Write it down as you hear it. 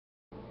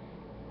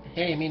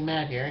Hey, Mean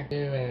Matt here. Do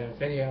a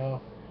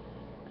video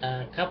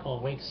a couple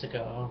of weeks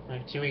ago,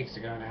 like 2 weeks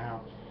ago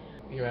now.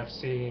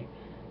 UFC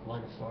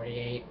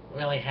 148.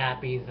 Really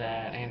happy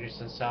that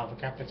Anderson Silva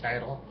got the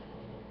title.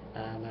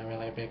 I'm a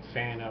really big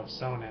fan of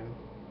Sonnen.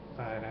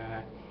 But,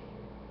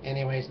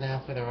 anyways,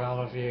 now for the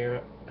Raw review.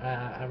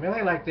 I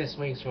really like this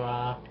week's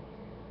Raw.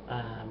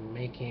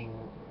 Making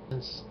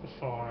sense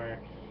for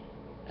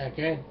a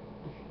good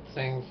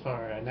thing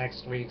for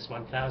next week's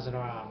 1000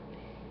 Raw.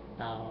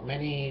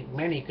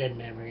 Many good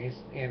memories,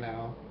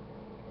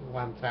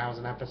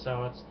 1,000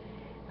 episodes.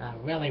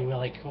 Really,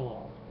 really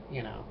cool,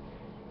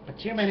 But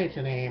too many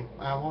to name.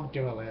 I won't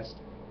do a list.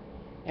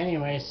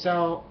 Anyway,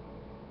 so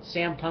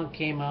Sam Punk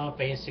came out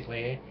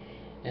basically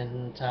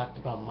and talked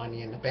about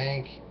Money in the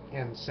Bank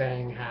and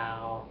saying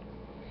how,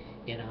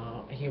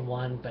 he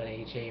won, but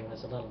AJ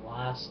was a little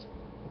lost.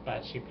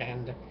 But she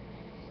pinned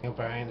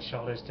Bryan's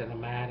shoulders to the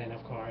mat, and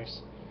of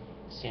course,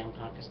 Sam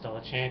Punk is still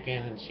a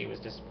champion, and she was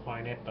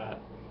disappointed,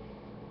 but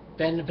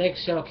then the Big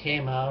Show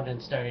came out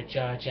and started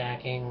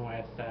jaw-jacking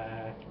with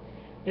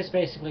just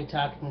basically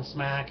talking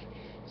smack,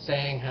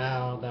 saying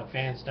how the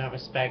fans don't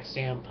respect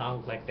CM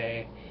Punk like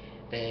they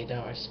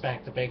don't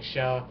respect the Big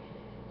Show,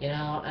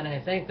 And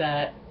I think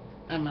that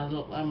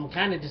I'm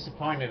kind of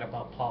disappointed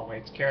about Paul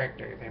White's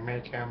character.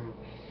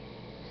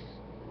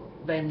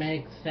 They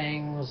make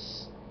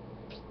things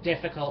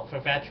difficult for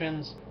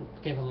veterans,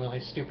 give them really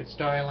stupid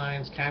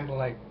storylines, kind of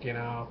like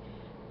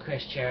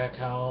Chris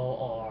Jericho,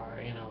 or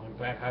when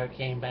Bret Hart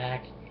came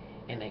back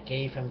and they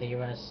gave him the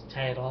U.S.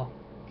 title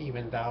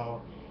even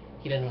though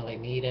he didn't really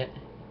need it.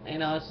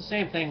 It's the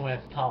same thing with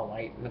Paul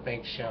White and the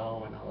Big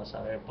Show and all this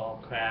other bull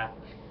crap.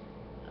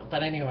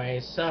 But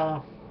anyways,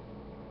 so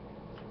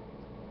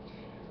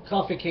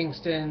Kofi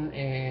Kingston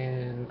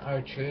and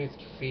R-Truth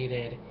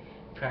defeated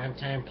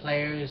Primetime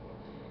Players.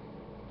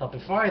 But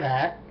before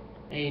that,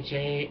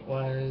 AJ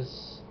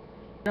was...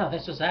 No,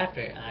 this was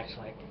after,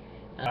 actually.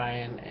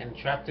 Brian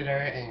interrupted her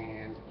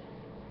and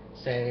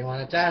said he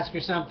wanted to ask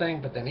her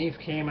something, but then Eve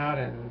came out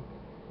and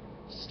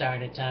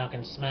started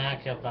talking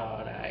smack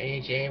about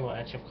AJ,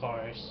 which, of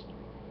course,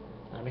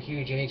 I'm a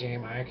huge AJ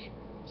mark.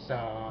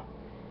 So,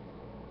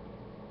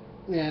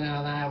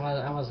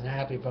 I wasn't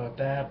happy about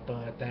that,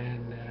 but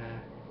then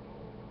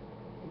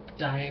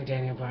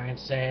Daniel Bryan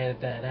said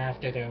that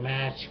after their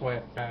match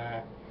with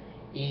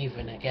Eve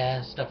and a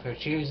guest of her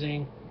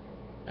choosing,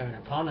 or an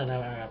opponent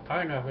or a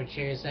partner of her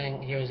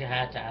choosing, he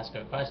had to ask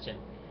her a question.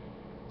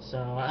 So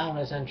I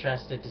was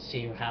interested to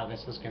see how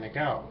this was going to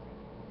go.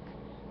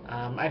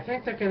 I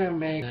think they're going to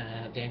make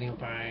Daniel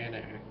Bryan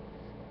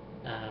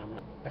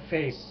a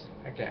face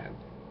again.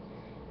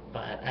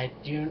 But I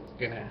do it's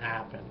going to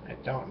happen. I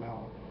don't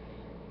know.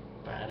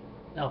 But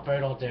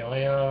Alberto Del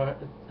Rio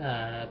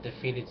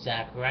defeated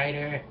Zack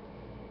Ryder.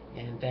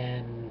 And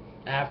then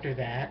after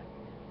that,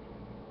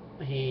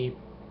 he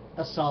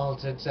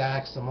assaulted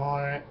Zack some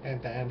more,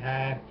 and then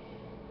had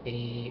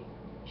the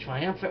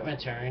triumphant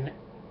return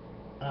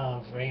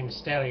of Rey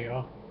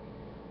Mysterio,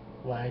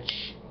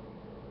 which,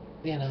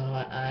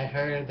 I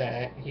heard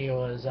that he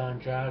was on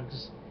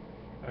drugs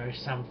or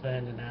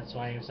something, and that's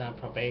why he was on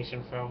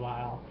probation for a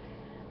while.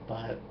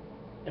 But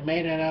it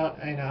made it out,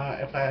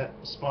 if I'm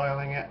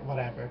spoiling it,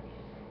 whatever.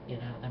 They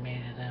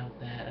made it out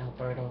that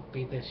Alberto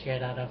beat the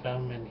shit out of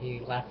him and he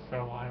left for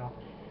a while.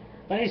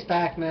 But he's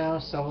back now,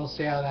 so we'll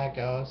see how that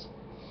goes.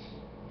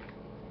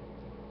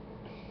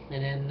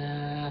 And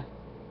then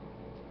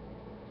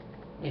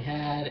we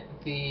had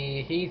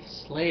the Heath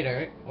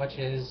Slater, which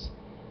is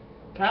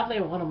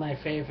probably one of my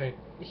favorite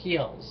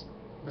heels,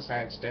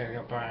 besides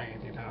Daniel Bryan,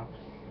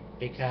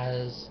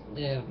 because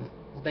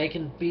they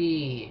can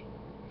be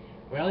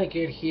really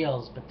good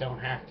heels, but don't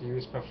have to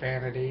use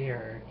profanity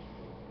or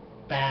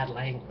bad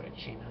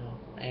language,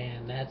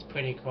 and that's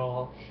pretty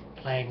cool,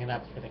 playing it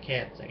up for the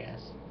kids, I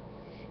guess.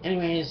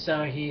 Anyways,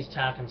 so he's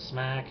talking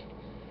smack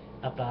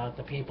about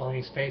the people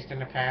he's faced in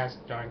the past: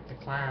 Dark the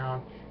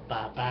Clown,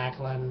 Bob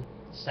Backlund,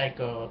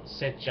 Psycho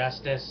Sid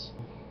Justice.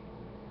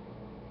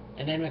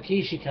 And then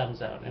Rikishi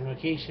comes out, and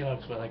Rikishi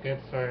looks really good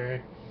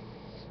for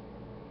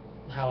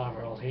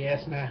however old he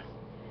is now,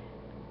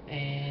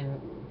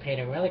 and paid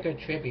a really good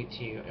tribute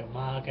to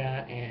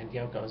Umaga and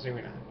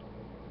Yokozuna.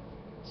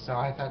 So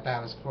I thought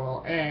that was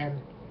cool,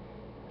 and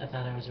I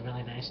thought it was a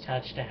really nice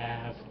touch to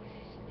have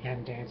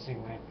him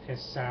dancing with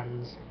his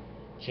sons,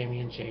 Jimmy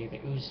and Jay, the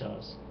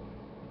Usos.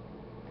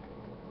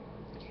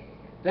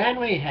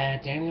 Then we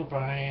had Daniel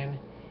Bryan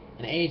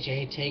and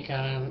AJ take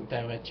on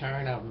the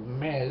return of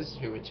Miz,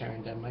 who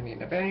returned to Money in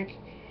the Bank,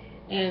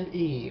 and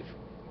Eve.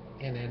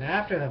 And then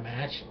after the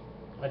match,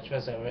 which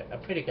was a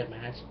pretty good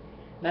match,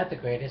 not the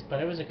greatest, but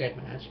it was a good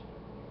match.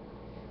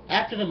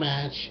 After the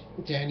match,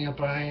 Daniel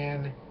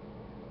Bryan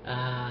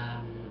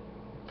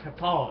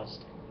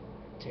proposed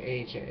to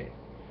AJ.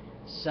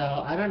 So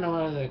I don't know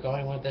whether they're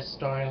going with this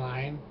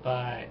storyline,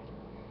 but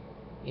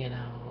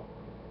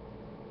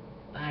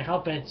I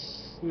hope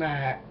it's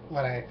not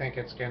what I think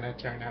it's gonna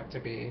turn out to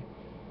be.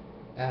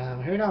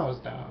 Who knows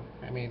though?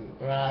 I mean,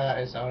 Raw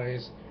is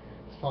always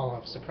full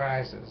of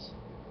surprises.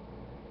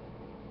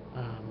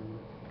 Um,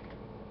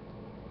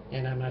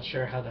 and I'm not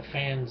sure how the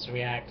fans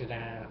reacted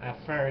at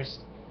first.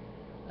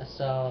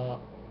 So,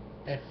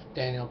 if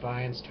Daniel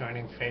Bryan's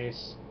turning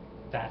face,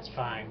 that's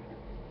fine.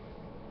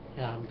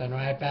 Then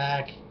right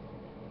back,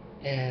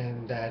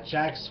 and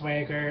Jack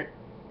Swagger.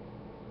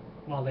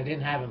 Well, they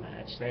didn't have a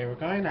match. They were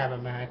going to have a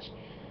match,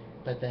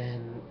 but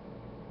then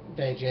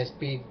they just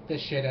beat the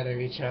shit out of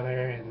each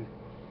other, and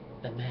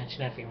the match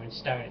never even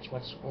started.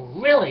 What's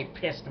really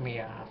pissed me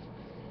off,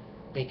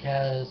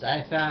 because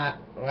I thought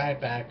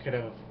Ryback could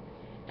have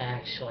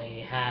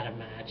actually had a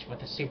match with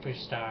a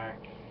superstar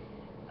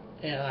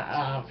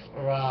of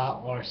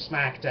Raw or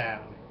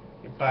SmackDown,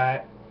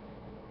 but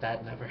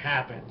that never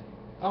happened.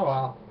 Oh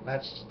well,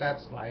 that's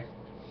life.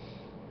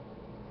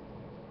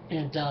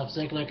 And Dolph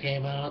Ziggler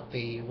came out,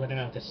 the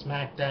winner of the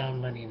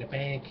SmackDown Money in the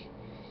Bank,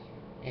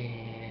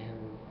 and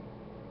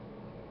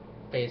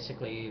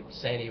basically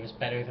said he was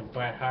better than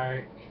Bret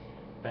Hart,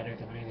 better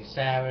than Randy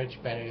Savage,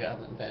 better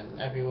than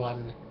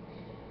everyone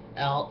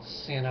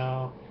else, you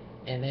know.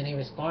 And then he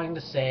was going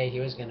to say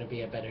he was going to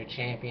be a better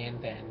champion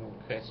than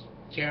Chris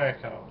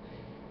Jericho.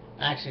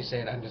 I actually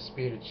said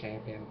undisputed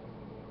champion,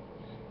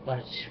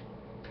 which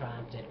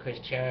prompted Chris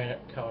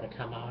Jericho to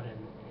come out and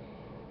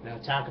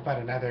talk about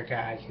another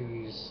guy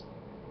who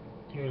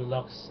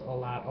looks a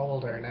lot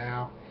older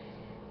now.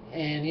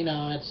 And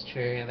it's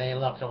true, they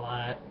look a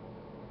lot,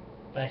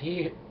 but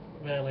he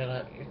really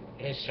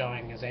is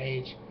showing his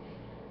age.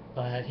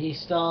 But he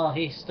still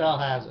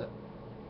has